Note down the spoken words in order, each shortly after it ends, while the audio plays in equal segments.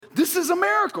This is a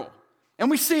miracle.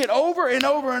 And we see it over and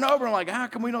over and over. And like, how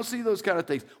come we don't see those kind of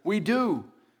things? We do.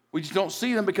 We just don't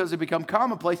see them because they become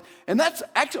commonplace. And that's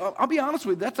actually, I'll be honest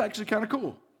with you, that's actually kind of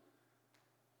cool.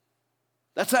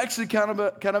 That's actually kind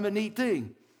of a neat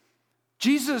thing.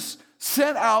 Jesus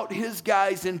sent out his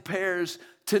guys in pairs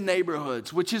to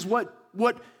neighborhoods, which is what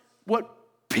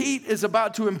Pete is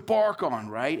about to embark on,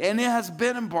 right? And it has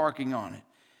been embarking on it.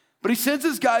 But he sends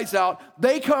his guys out.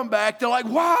 They come back. They're like,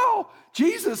 wow,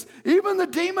 Jesus, even the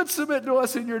demons submit to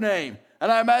us in your name.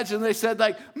 And I imagine they said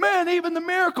like, man, even the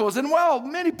miracles, and wow,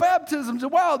 many baptisms,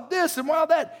 and wow, this, and wow,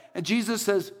 that. And Jesus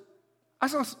says, I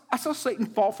saw Satan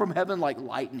fall from heaven like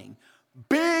lightning.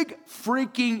 Big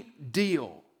freaking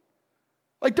deal.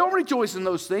 Like, don't rejoice in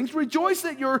those things. Rejoice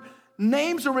that your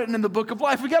names are written in the book of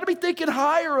life. We got to be thinking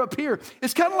higher up here.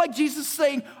 It's kind of like Jesus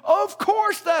saying, of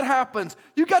course that happens.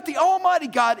 You got the Almighty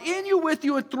God in you, with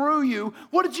you, and through you.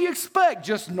 What did you expect?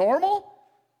 Just normal?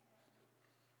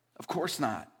 Of course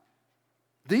not.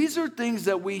 These are things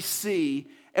that we see,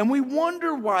 and we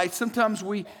wonder why sometimes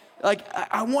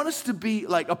I want us to be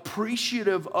like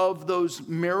appreciative of those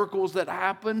miracles that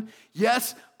happen.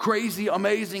 Yes, crazy,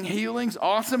 amazing healings,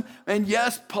 awesome. And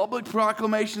yes, public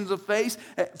proclamations of faith.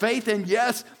 And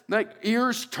yes, like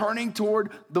ears turning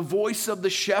toward the voice of the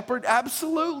shepherd.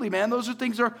 Absolutely, man. Those are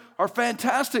things are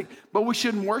fantastic, but we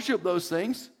shouldn't worship those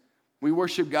things. We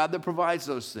worship God that provides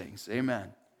those things.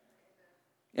 Amen.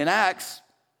 In Acts,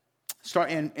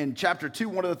 starting in chapter 2,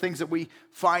 one of the things that we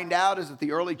find out is that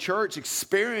the early church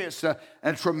experienced a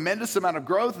tremendous amount of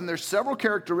growth, and there's several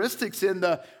characteristics in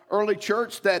the early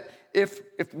church that if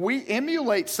we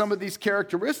emulate some of these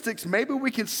characteristics, maybe we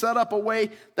can set up a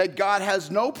way that God has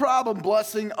no problem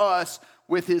blessing us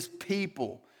with his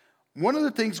people. One of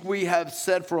the things we have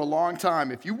said for a long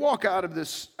time, if you walk out of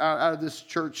this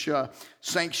church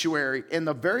sanctuary, in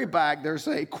the very back, there's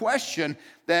a question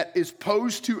that is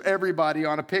posed to everybody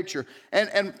on a picture.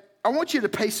 And I want you to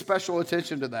pay special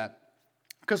attention to that.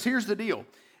 Because here's the deal.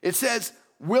 It says,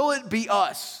 will it be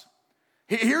us?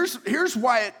 Here's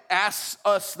why it asks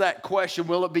us that question,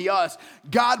 will it be us?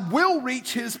 God will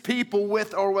reach his people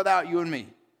with or without you and me.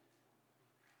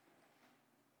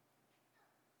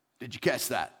 Did you catch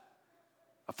that?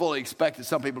 I fully expected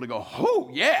some people to go, oh,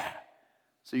 yeah.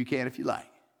 So you can if you like.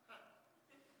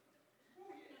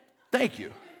 Thank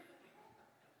you.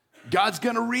 God's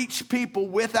going to reach people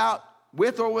with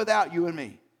or without you and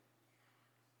me.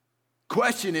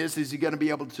 Question is he going to be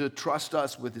able to trust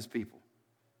us with his people?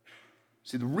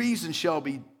 See, the reason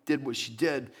Shelby did what she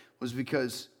did was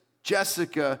because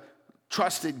Jessica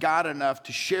trusted God enough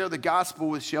to share the gospel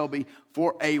with Shelby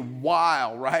for a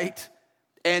while, right?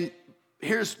 And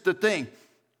here's the thing.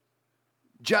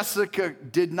 Jessica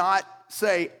did not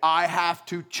say, I have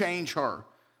to change her.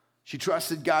 She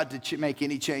trusted God to make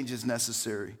any changes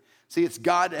necessary. See, it's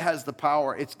God that has the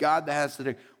power. It's God that has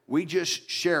the. We just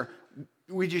share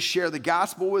the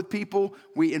gospel with people.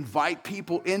 We invite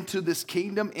people into this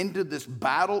kingdom, into this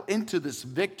battle, into this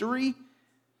victory.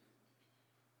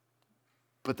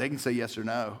 But they can say yes or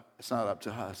no. It's not up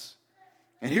to us.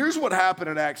 And here's what happened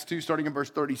in Acts 2, starting in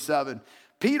verse 37.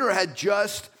 Peter had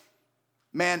just,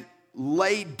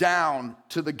 laid down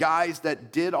to the guys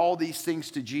that did all these things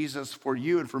to Jesus for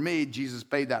you and for me. Jesus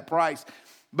paid that price.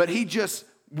 But he just,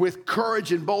 with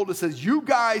courage and boldness, says, you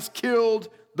guys killed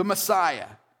the Messiah.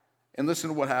 And listen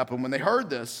to what happened. When they heard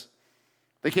this,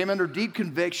 they came under deep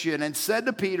conviction and said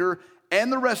to Peter and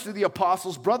the rest of the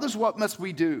apostles, brothers, what must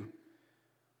we do?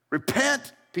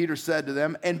 Repent, Peter said to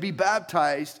them, and be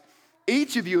baptized,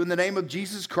 each of you in the name of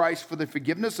Jesus Christ for the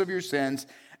forgiveness of your sins,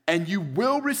 and you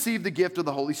will receive the gift of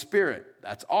the Holy Spirit.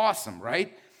 That's awesome,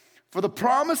 right? For the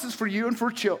promise is for you and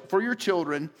for your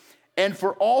children, and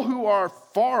for all who are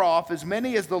far off, as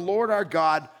many as the Lord our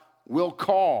God will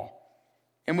call.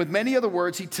 And with many other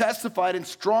words, he testified and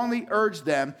strongly urged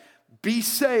them, be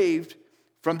saved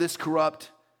from this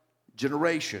corrupt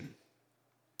generation.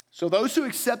 So those who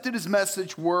accepted his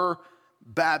message were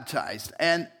baptized.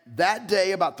 And that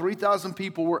day, about 3,000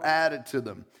 people were added to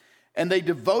them. And they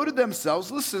devoted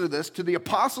themselves, listen to this, to the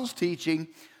apostles' teaching,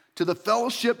 to the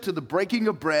fellowship, to the breaking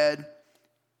of bread,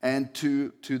 and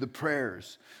to the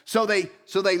prayers. So they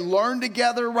learned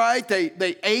together, right?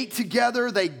 They ate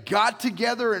together, they got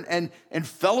together and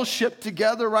fellowship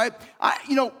together, right?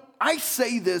 I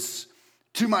say this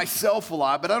to myself a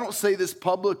lot, but I don't say this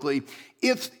publicly.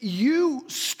 If you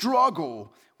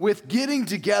struggle with getting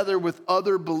together with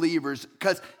other believers,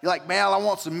 because you're like, man, I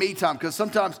want some me time, because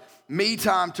sometimes me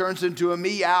time turns into a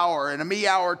me hour, and a me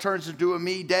hour turns into a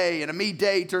me day, and a me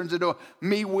day turns into a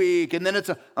me week, and then it's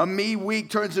a me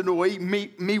week turns into a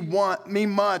me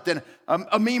month, and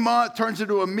a me month turns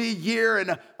into a me year,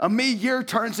 and a me year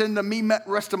turns into me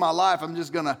rest of my life. I'm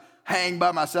just going to hang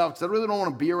by myself because I really don't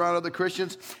want to be around other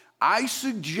Christians. I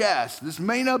suggest, this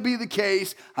may not be the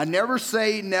case, I never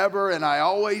say never, and I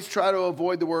always try to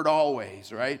avoid the word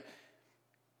always, right?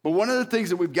 But one of the things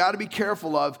that we've got to be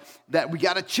careful of, that we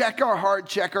got to check our heart,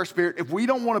 check our spirit. If we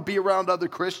don't want to be around other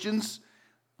Christians,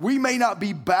 we may not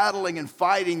be battling and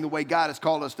fighting the way God has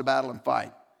called us to battle and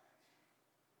fight.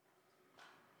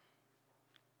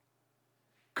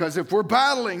 Because if we're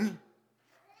battling,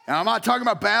 and I'm not talking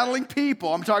about battling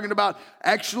people, I'm talking about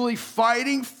actually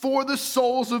fighting for the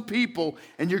souls of people.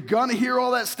 And you're going to hear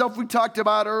all that stuff we talked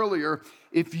about earlier.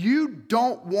 If you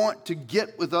don't want to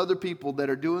get with other people that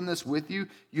are doing this with you,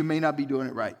 you may not be doing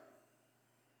it right.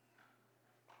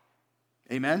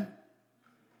 Amen?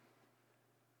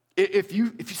 If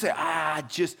you say,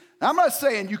 I'm not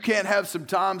saying you can't have some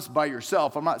times by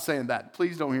yourself. I'm not saying that.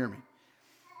 Please don't hear me.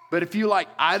 But if you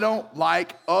I don't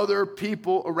like other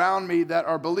people around me that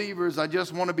are believers, I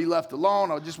just want to be left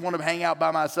alone, I just want to hang out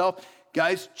by myself.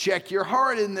 Guys, check your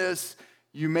heart in this.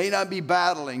 You may not be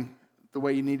battling the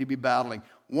way you need to be battling.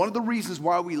 One of the reasons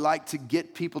why we like to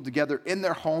get people together in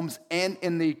their homes and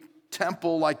in the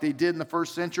temple like they did in the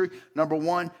first century, number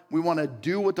one, we want to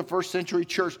do what the first century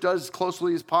church does as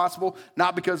closely as possible,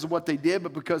 not because of what they did,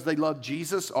 but because they love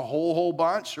Jesus a whole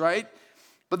bunch, right?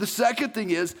 But the second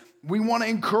thing is, we want to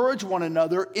encourage one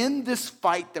another in this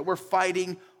fight that we're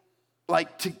fighting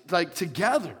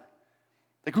together.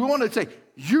 We want to say,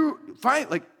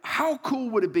 how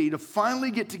cool would it be to finally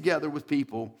get together with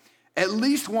people at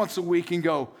least once a week and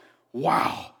go,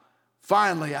 wow,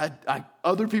 finally, I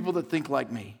other people that think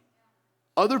like me,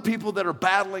 other people that are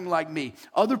battling like me,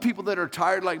 other people that are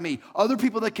tired like me, other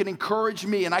people that can encourage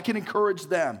me and I can encourage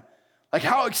them.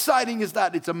 How exciting is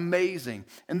that? It's amazing.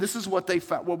 And this is what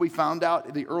we found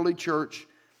out the early church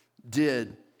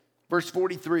did. Verse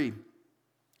 43,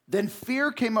 then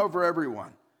fear came over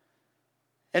everyone,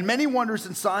 and many wonders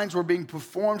and signs were being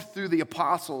performed through the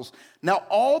apostles. Now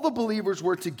all the believers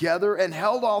were together and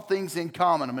held all things in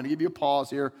common. I'm going to give you a pause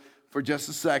here for just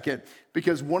a second,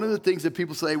 because one of the things that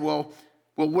people say, well,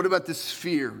 what about this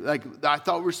fear? I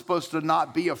thought we were supposed to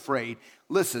not be afraid.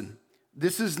 Listen.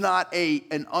 This is not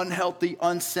an unhealthy,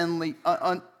 unsinful,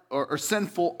 or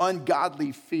sinful,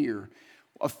 ungodly fear.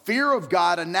 A fear of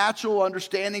God, a natural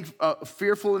understanding,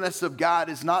 fearfulness of God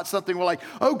is not something we're like,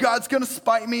 oh, God's going to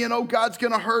spite me, and oh, God's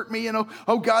going to hurt me, and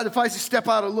oh, God, if I just step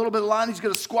out a little bit of line, he's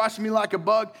going to squash me like a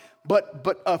bug.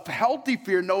 But a healthy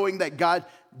fear, knowing that God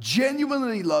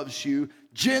genuinely loves you,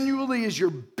 genuinely is your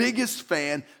biggest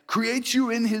fan, creates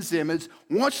you in his image,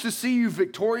 wants to see you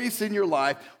victorious in your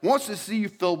life, wants to see you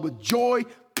filled with joy,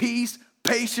 peace,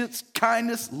 patience,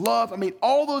 kindness, love,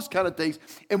 all those kind of things,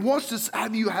 and wants to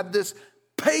have you have this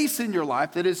pace in your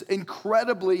life that is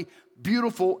incredibly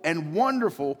beautiful and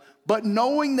wonderful, but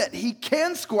knowing that he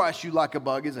can squash you like a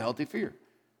bug is a healthy fear,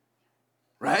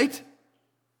 right?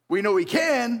 We know he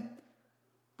can,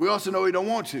 we also know he don't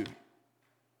want to.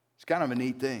 It's kind of a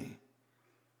neat thing.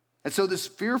 And so this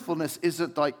fearfulness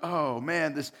isn't oh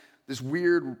man, this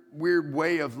weird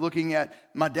way of looking at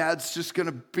my dad's just going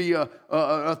to be a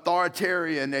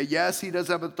authoritarian. Yes, he does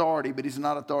have authority, but he's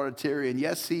not authoritarian.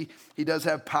 Yes, he does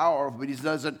have power, but he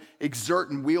doesn't exert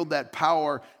and wield that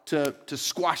power to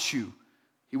squash you.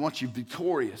 He wants you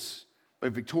victorious,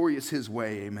 but victorious his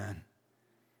way, amen.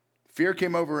 Fear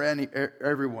came over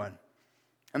everyone.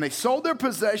 And they sold their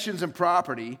possessions and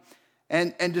property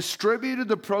and distributed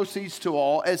the proceeds to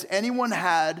all as anyone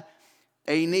had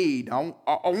a need. I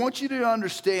want you to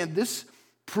understand this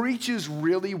preaches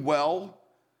really well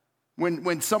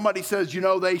when somebody says,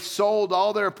 they sold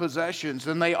all their possessions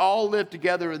and they all lived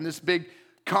together in this big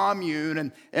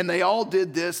commune and they all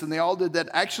did this and they all did that.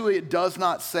 Actually, it does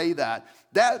not say that.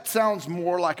 That sounds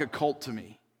more like a cult to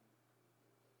me.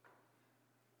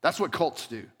 That's what cults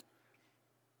do.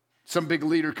 Some big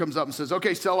leader comes up and says,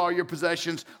 okay, sell all your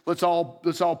possessions. Let's all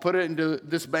put it into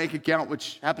this bank account,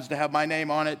 which happens to have my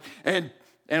name on it, and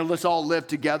let's all live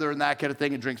together and that kind of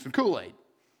thing and drink some Kool-Aid.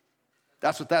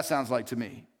 That's what that sounds like to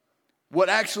me. What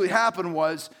actually happened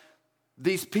was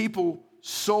these people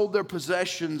sold their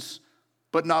possessions,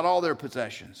 but not all their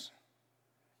possessions.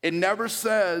 It never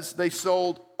says they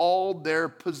sold all their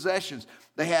possessions.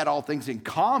 They had all things in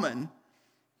common,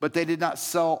 but they did not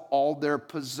sell all their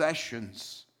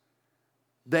possessions.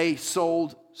 they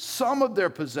sold some of their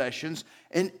possessions,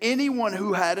 and anyone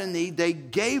who had a need, they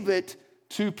gave it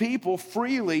to people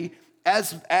freely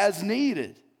as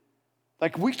needed.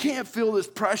 Like, we can't feel this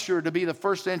pressure to be the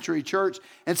first century church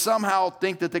and somehow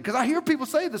think that because I hear people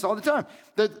say this all the time,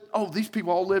 that, oh, these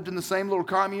people all lived in the same little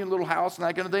commune, little house and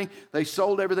that kind of thing. They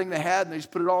sold everything they had and they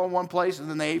just put it all in one place and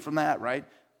then they ate from that, right?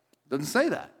 Doesn't say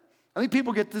that. I think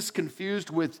people get this confused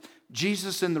with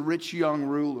Jesus and the rich young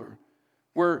ruler,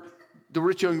 where the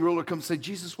rich young ruler comes and says,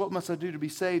 Jesus, what must I do to be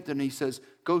saved? And he says,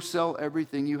 go sell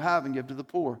everything you have and give to the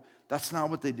poor. That's not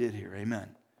what they did here, amen.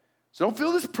 So don't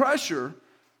feel this pressure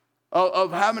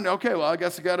of having, okay, well, I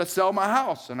guess I got to sell my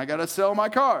house, and I got to sell my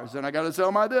cars, and I got to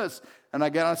sell my this, and I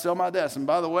got to sell my this. And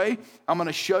by the way, I'm going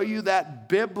to show you that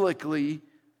biblically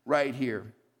right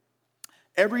here.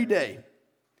 Every day,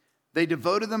 they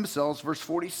devoted themselves, verse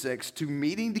 46, to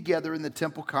meeting together in the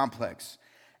temple complex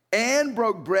and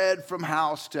broke bread from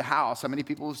house to house. How many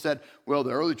people have said, well,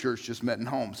 the early church just met in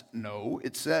homes? No,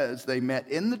 it says they met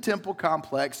in the temple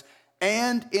complex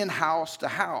and in house to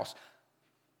house.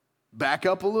 Back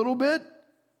up a little bit.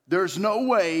 There's no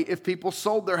way if people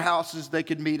sold their houses, they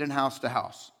could meet in house to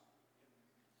house.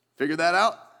 Figure that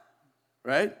out,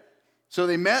 right? So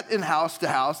they met in house to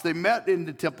house. They met in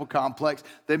the temple complex.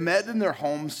 They met in their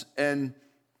homes, and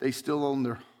they still own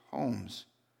their homes.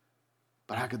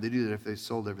 But how could they do that if they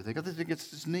sold everything? I think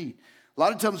it's just neat. A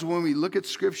lot of times when we look at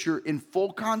Scripture in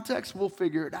full context, we'll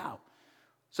figure it out.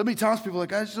 So many times people are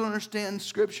like, I just don't understand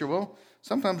Scripture. Well,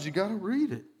 sometimes you got to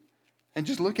read it and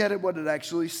just look at it, what it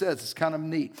actually says. It's kind of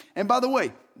neat. And by the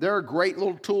way, there are great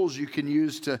little tools you can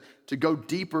use to go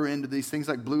deeper into these things,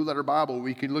 like Blue Letter Bible, where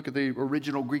you can look at the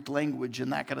original Greek language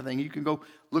and that kind of thing. You can go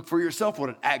look for yourself what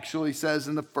it actually says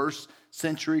in the first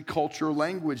century cultural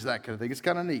language, that kind of thing. It's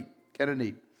kind of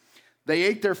neat, They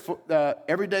ate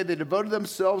every day. They devoted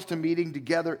themselves to meeting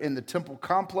together in the temple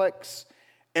complex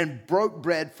and broke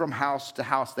bread from house to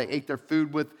house. They ate their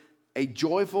food with a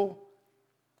joyful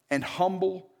and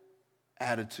humble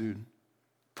attitude,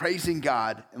 praising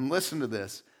God, and listen to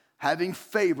this, having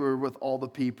favor with all the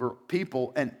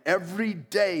people, and every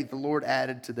day the Lord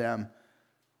added to them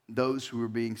those who were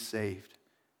being saved.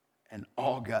 And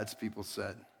all God's people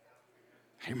said,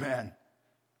 amen.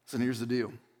 So here's the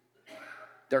deal.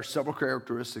 There are several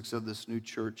characteristics of this new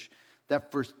church.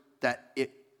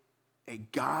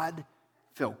 God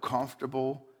felt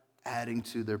comfortable adding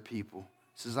to their people.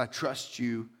 He says, I trust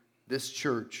you, this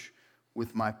church,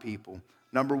 with my people.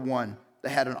 Number one, they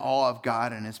had an awe of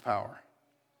God and his power.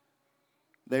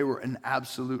 They were in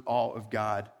absolute awe of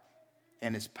God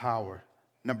and his power.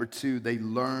 Number two, they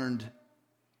learned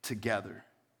together.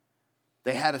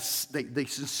 They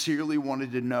sincerely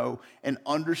wanted to know and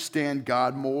understand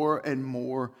God more and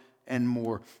more and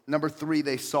more. Number three,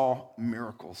 they saw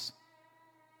miracles.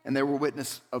 And they were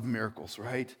witness of miracles,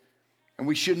 right? And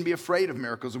we shouldn't be afraid of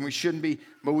miracles, and we shouldn't be,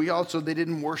 but they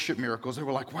didn't worship miracles. They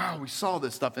were like, wow, we saw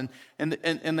this stuff.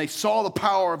 And they saw the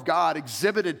power of God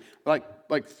exhibited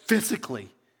like physically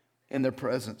in their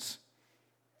presence.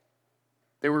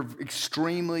 They were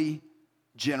extremely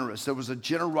generous. There was a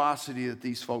generosity that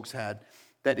these folks had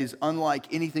that is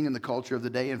unlike anything in the culture of the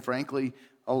day, and frankly,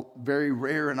 very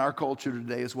rare in our culture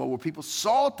today as well, where people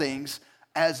saw things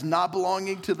as not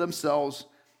belonging to themselves,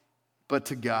 but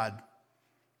to God.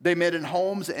 They met in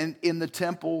homes and in the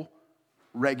temple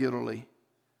regularly.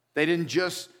 They didn't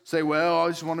just say, well, I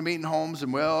just want to meet in homes,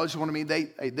 and well, I just want to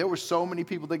meet. There were so many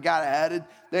people that got added.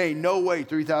 There ain't no way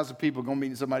 3,000 people going to meet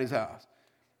in somebody's house.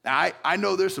 Now, I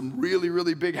know there's some really,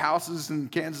 really big houses in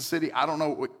Kansas City. I don't know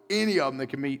what any of them that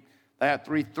can meet. They have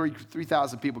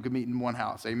 3,000 people can meet in one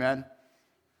house. Amen?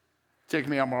 Take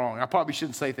me, I'm wrong. I probably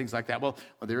shouldn't say things like that. Well,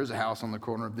 there is a house on the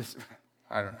corner of this.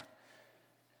 I don't know.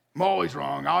 I'm always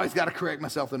wrong. I always got to correct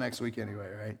myself the next week anyway,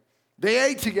 right? They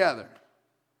ate together.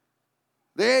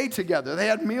 They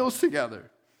had meals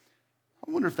together.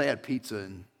 I wonder if they had pizza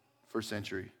in first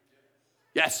century.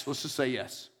 Yes, let's just say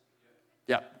yes.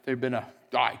 Yeah, they've been all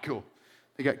right, cool.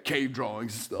 They got cave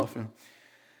drawings and stuff.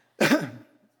 And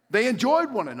they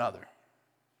enjoyed one another.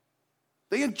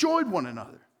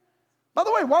 By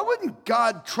the way, why wouldn't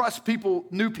God trust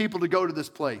new people to go to this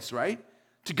place, right?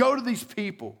 To go to these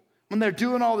people when they're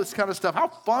doing all this kind of stuff. How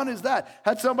fun is that?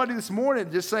 Had somebody this morning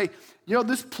just say,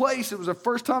 this place, it was a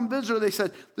first-time visitor. They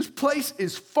said, this place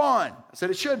is fun. I said,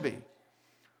 it should be.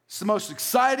 It's the most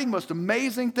exciting, most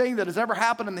amazing thing that has ever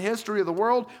happened in the history of the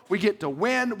world. We get to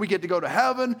win. We get to go to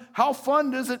heaven. How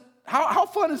fun is it? How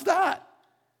fun is that?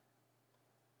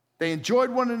 They enjoyed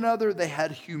one another. They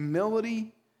had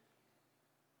humility,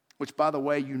 which, by the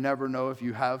way, you never know if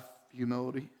you have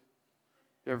humility.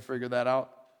 You ever figure that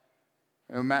out?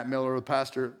 And Matt Miller, the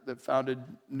pastor that founded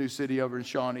New City over in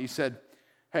Shawnee, he said,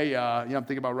 hey, I'm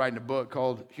thinking about writing a book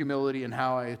called Humility and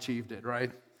How I Achieved It,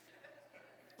 right?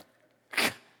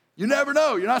 You never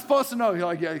know. You're not supposed to know. You're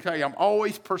like, yeah, I tell you, I'm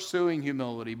always pursuing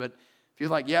humility. But if you're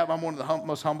like, yeah, I'm one of the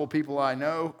most humble people I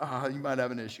know, you might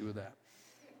have an issue with that.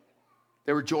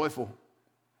 They were joyful,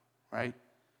 right?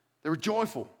 They were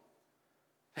joyful.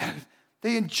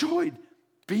 They enjoyed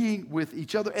being with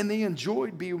each other, and they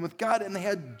enjoyed being with God, and they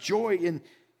had joy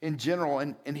in general.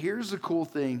 And here's the cool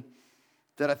thing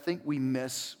that I think we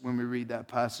miss when we read that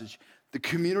passage. The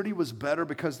community was better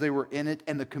because they were in it,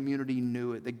 and the community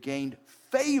knew it. They gained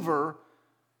favor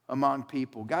among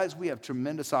people. Guys, we have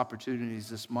tremendous opportunities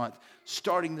this month,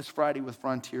 starting this Friday with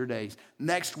Frontier Days,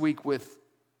 next week with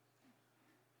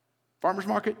Farmers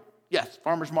Market. Yes,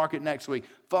 Farmers Market next week.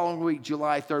 Following week,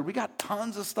 July 3rd. We got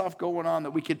tons of stuff going on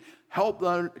that we could help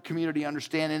the community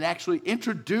understand and actually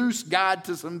introduce God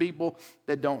to some people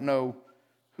that don't know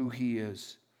who he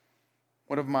is.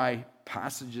 One of my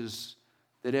passages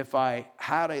that if I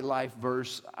had a life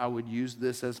verse, I would use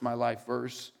this as my life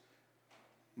verse.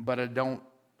 But I don't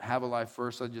have a life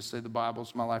verse. I just say the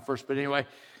Bible's my life verse. But anyway,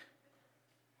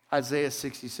 Isaiah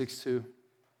 66:2.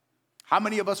 How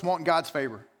many of us want God's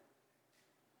favor?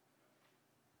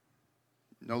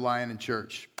 No lying in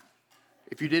church.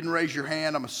 If you didn't raise your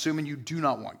hand, I'm assuming you do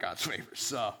not want God's favor.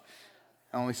 So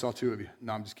I only saw 2 of you.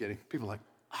 No, I'm just kidding. People are like,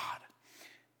 odd.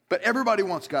 But everybody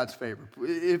wants God's favor.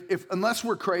 Unless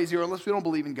we're crazy or unless we don't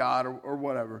believe in God or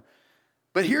whatever.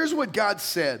 But here's what God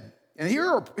said. And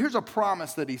here's a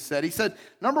promise that he said. He said,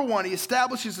 number one, he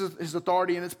establishes his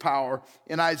authority and his power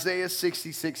in Isaiah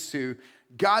 66:2.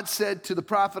 God said to the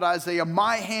prophet Isaiah,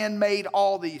 my hand made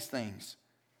all these things.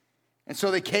 And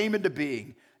so they came into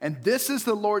being. And this is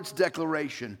the Lord's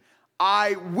declaration.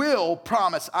 I will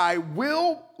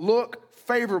look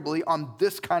favorably on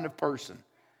this kind of person.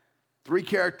 3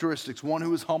 characteristics. One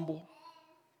who is humble,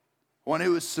 one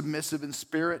who is submissive in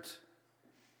spirit,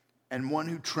 and one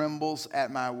who trembles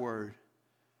at my word.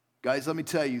 Guys, let me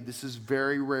tell you, this is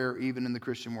very rare even in the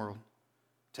Christian world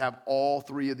to have all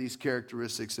 3 of these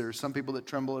characteristics. There are some people that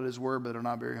tremble at his word but are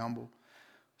not very humble.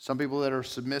 Some people that are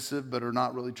submissive but are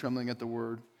not really trembling at the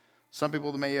word. Some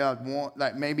people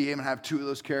that maybe even have 2 of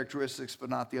those characteristics but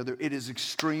not the other. It is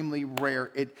extremely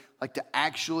rare. To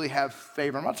actually have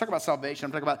favor. I'm not talking about salvation.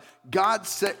 I'm talking about God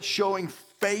showing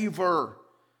favor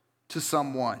to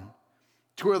someone.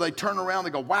 To where they turn around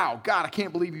and go, wow, God, I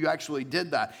can't believe you actually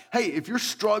did that. Hey, if you're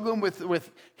struggling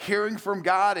with hearing from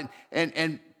God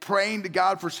and praying to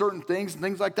God for certain things and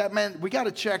things like that, man, we got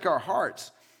to check our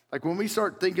hearts. Like when we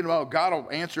start thinking about God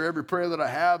will answer every prayer that I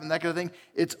have and that kind of thing,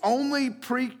 it's only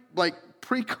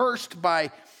precursed by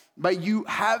you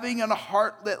having a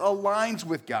heart that aligns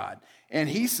with God. And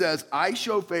he says, I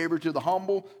show favor to the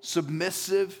humble,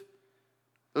 submissive,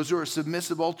 those who are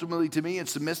submissive ultimately to me and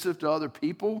submissive to other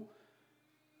people,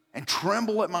 and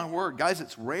tremble at my word. Guys,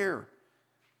 it's rare.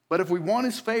 But if we want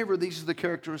his favor, these are the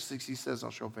characteristics he says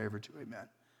I'll show favor to. Amen.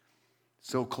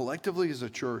 So collectively as a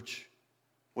church,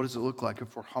 what does it look like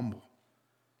if we're humble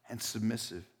and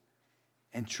submissive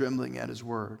and trembling at his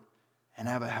word and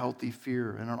have a healthy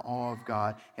fear and an awe of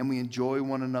God, and we enjoy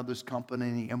one another's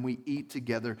company and we eat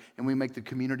together and we make the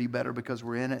community better because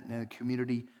we're in it and the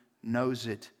community knows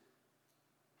it?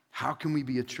 How can we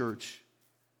be a church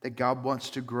that God wants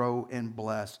to grow and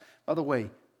bless? By the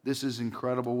way, this is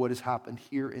incredible what has happened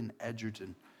here in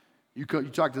Edgerton. You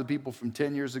talk to the people from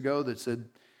 10 years ago that said,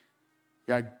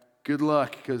 yeah, good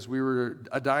luck, because we were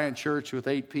a dying church with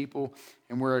 8 people,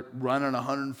 and we're running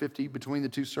 150 between the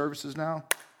 2 services now.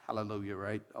 Hallelujah,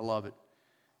 right? I love it.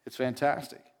 It's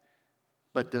fantastic.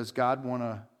 But does God want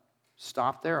to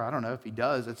stop there? I don't know. If he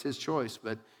does, that's his choice.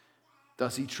 But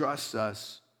does he trust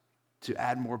us to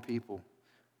add more people?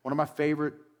 One of my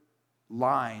favorite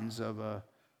lines of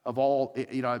all,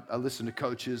 I listen to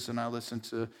coaches and I listen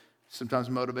to sometimes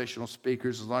motivational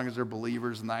speakers, as long as they're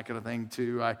believers and that kind of thing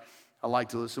too. I like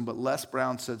to listen, but Les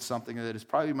Brown said something that is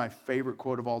probably my favorite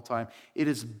quote of all time. It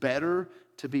is better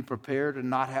to be prepared and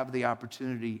not have the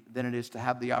opportunity than it is to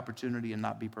have the opportunity and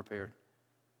not be prepared.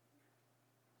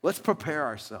 Let's prepare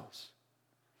ourselves.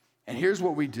 And here's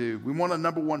what we do. We want to,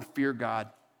 number one, fear God.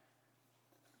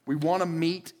 We want to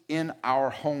meet in our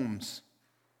homes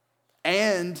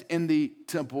and in the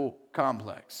temple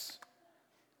complex.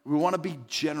 We want to be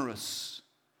generous.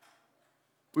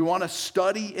 We want to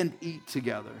study and eat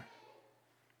together.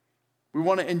 We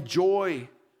want to enjoy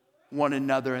one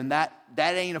another, and that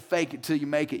ain't a fake it till you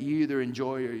make it. You either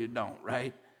enjoy or you don't,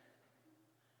 right?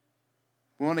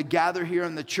 We want to gather here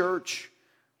in the church.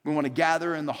 We want to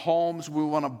gather in the homes. We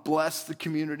want to bless the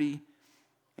community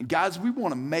And guys, we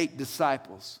want to make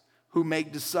disciples who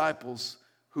make disciples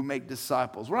who make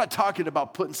disciples. We're not talking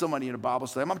about putting somebody in a Bible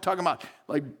study. I'm talking about,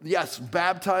 like, yes,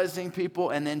 baptizing people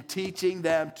and then teaching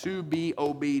them to be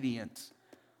obedient.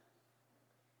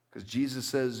 Because Jesus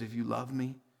says, if you love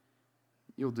me,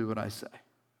 you'll do what I say.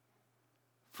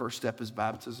 First step is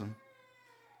baptism.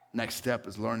 Next step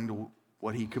is learning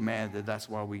what he commanded. That's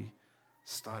why we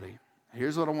study.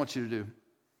 Here's what I want you to do.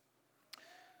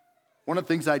 One of the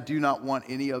things I do not want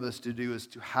any of us to do is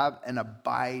to have an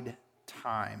abide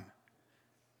time.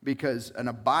 Because an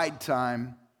abide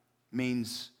time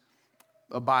means,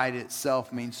 abide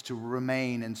itself means to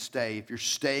remain and stay. If you're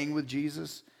staying with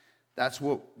Jesus, that's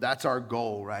our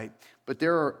goal, right? But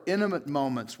there are intimate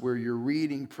moments where you're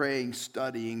reading, praying,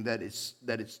 studying that it's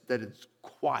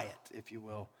quiet, if you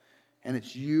will. And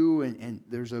it's you, and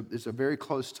there's a very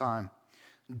close time.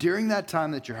 During that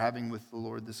time that you're having with the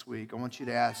Lord this week, I want you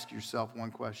to ask yourself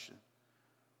one question.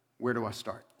 Where do I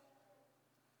start?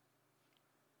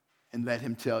 And let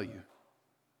him tell you.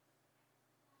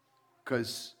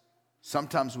 Because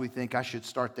sometimes we think I should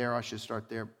start there.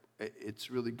 It's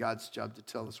really God's job to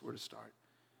tell us where to start.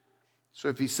 So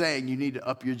if he's saying you need to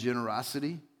up your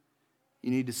generosity, you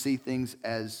need to see things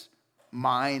as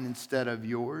mine instead of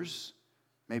yours,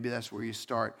 maybe that's where you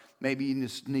start. Maybe you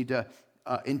just need to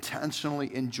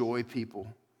intentionally enjoy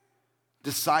people.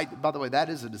 Decide, by the way, that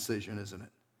is a decision, isn't it?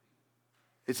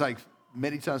 It's like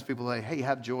many times people say, hey,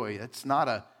 have joy. It's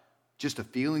not just a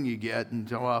feeling you get and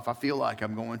if I feel like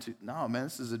I'm going to. No, man,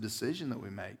 this is a decision that we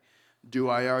make. Do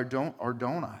I or don't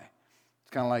I?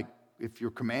 It's kind of like if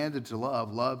you're commanded to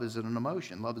love, love isn't an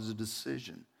emotion. Love is a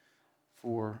decision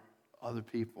for other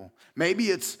people. Maybe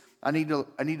it's I need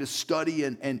to study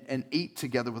and eat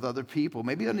together with other people.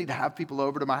 Maybe I need to have people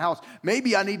over to my house.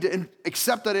 Maybe I need to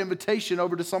accept that invitation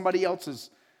over to somebody else's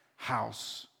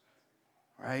house,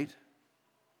 right?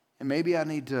 And maybe I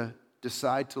need to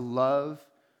decide to love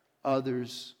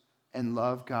others and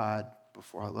love God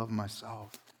before I love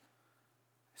myself.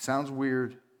 Sounds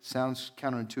weird, sounds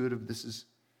counterintuitive. This is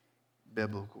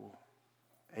biblical.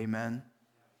 Amen.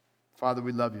 Father,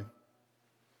 we love you.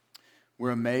 We're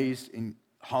amazed and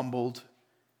humbled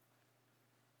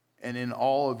and in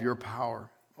awe of your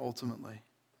power, ultimately.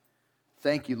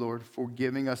 Thank you, Lord, for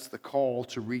giving us the call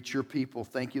to reach your people.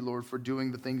 Thank you, Lord, for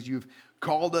doing the things you've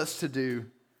called us to do.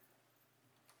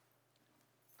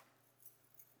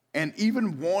 And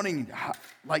even wanting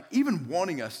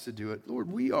us to do it.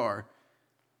 Lord, we are.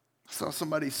 I saw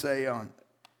somebody say on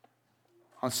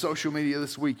social media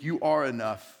this week, you are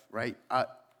enough, right?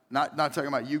 Not talking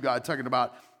about you, God, talking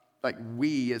about like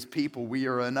we as people, we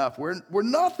are enough. We're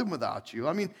nothing without you.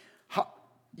 I mean,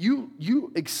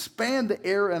 you expand the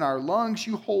air in our lungs.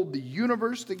 You hold the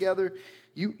universe together.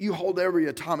 You hold every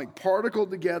atomic particle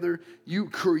together. You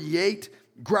create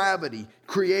gravity,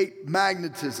 create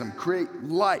magnetism, create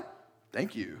light.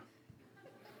 Thank you.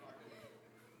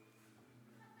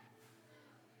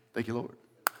 Thank you, Lord.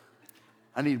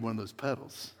 I need one of those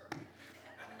pedals.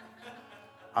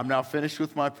 I'm now finished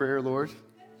with my prayer, Lord.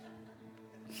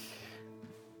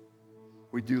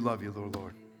 We do love you,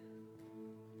 Lord.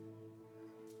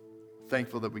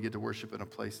 Thankful that we get to worship in a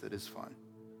place that is fun,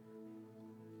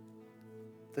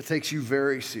 that takes you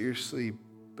very seriously,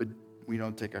 but we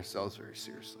don't take ourselves very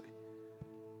seriously.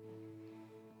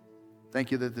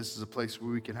 Thank you that this is a place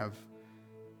where we can have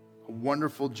a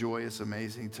wonderful, joyous,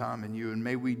 amazing time in you. And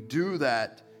may we do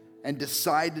that and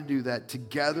decide to do that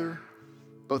together,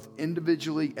 both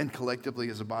individually and collectively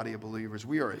as a body of believers.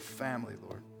 We are a family,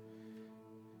 Lord.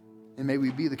 And may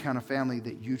we be the kind of family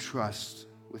that you trust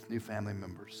with new family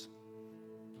members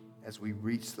as we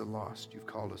reach the lost you've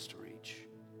called us to reach.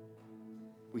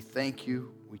 We thank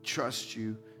you, we trust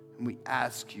you, and we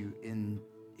ask you in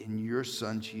your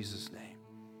Son, Jesus' name.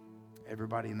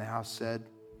 Everybody in the house said,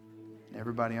 and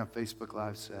everybody on Facebook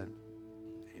Live said,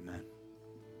 amen.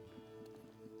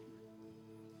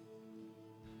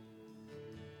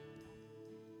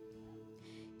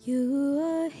 You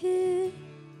are here,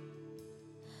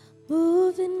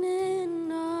 moving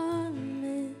in our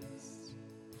midst.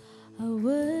 I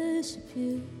worship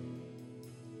you.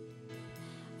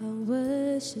 I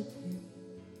worship you.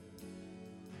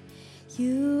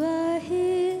 You are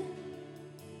here,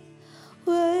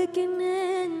 working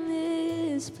in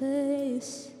this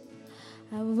place.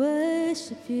 I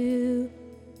worship you.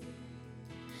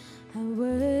 I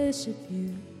worship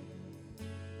you.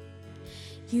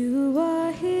 You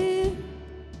are here,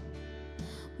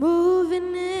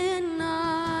 moving in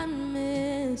our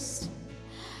midst.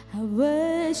 I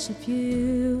worship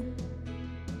you.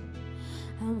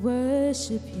 I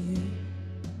worship you.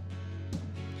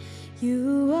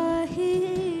 You are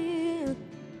here,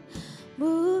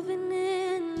 moving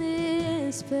in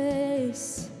this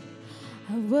place.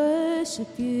 I worship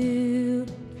you.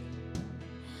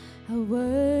 I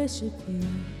worship you.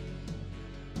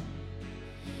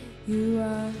 You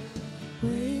are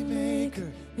waymaker,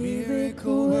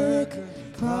 miracle worker,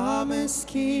 promise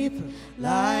keeper,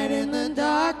 light in the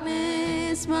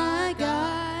darkness, my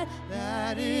God,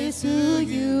 that is who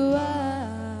you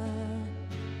are.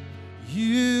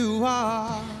 You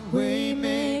are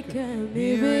Waymaker,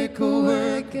 miracle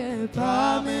worker,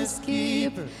 promise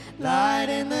keeper, light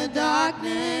in the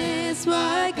darkness,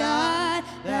 my God,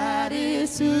 that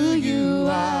is who you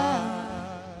are.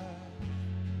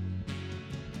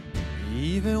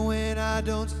 Even when I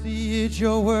don't see it,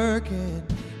 you're working.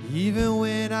 Even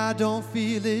when I don't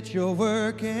feel it, you're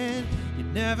working. You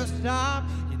never stop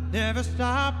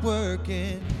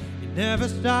working. You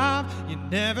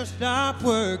never stop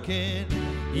working.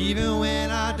 Even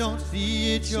when I don't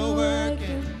see it, you're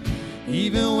working.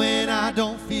 Even when I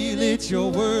don't feel it, you're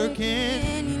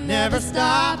working. You never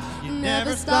stop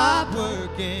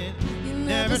working. You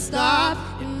never stop.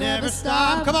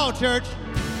 Come on, church.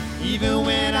 Even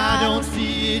when I don't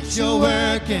see it, you're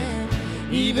working.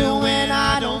 Even when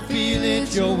I don't feel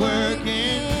it, you're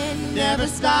working. You never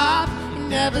stop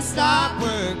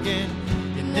working.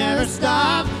 You never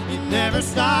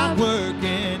stop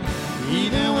working.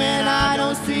 Even when I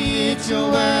don't see it,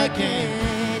 you're working.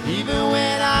 Even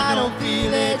when I don't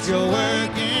feel it, you're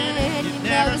working. You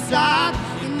never stop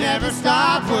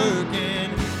working.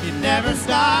 You never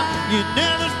stop working.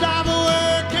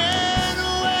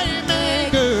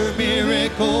 Waymaker,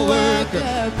 miracle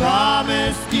worker,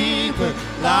 promise keeper,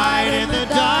 light in the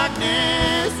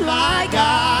darkness, my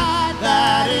God,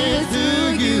 that is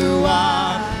who you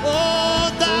are. Oh,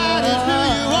 that is who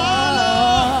you are,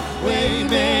 Lord.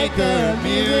 Waymaker,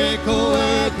 miracle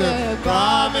worker,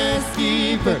 promise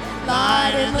keeper,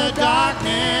 light in the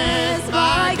darkness,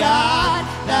 my God,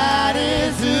 that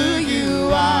is who you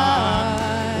are.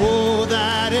 Oh,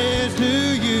 that is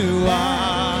who you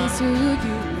are.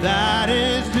 That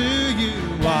is who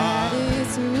you are.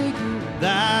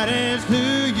 That is who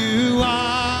you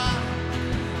are.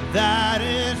 That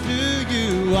is who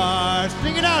you are.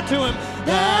 Sing it out to him.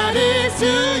 That is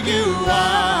who you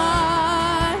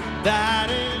are.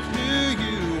 That is who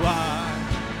you are.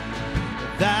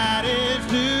 That is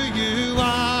who you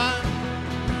are.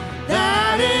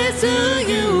 That is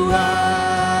who you are.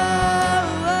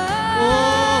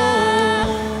 Oh,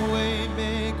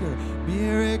 waymaker,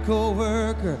 miracle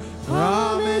worker,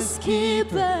 promise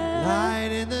keeper, light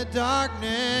in the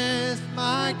darkness,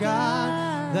 my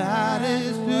God, that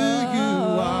is who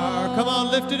you are. Come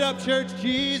on, lift it up, church.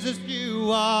 Jesus,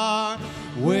 you are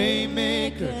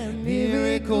waymaker,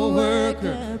 miracle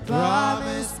worker,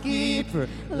 promise keeper,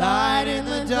 light in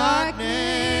the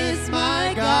darkness,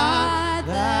 my God,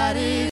 that is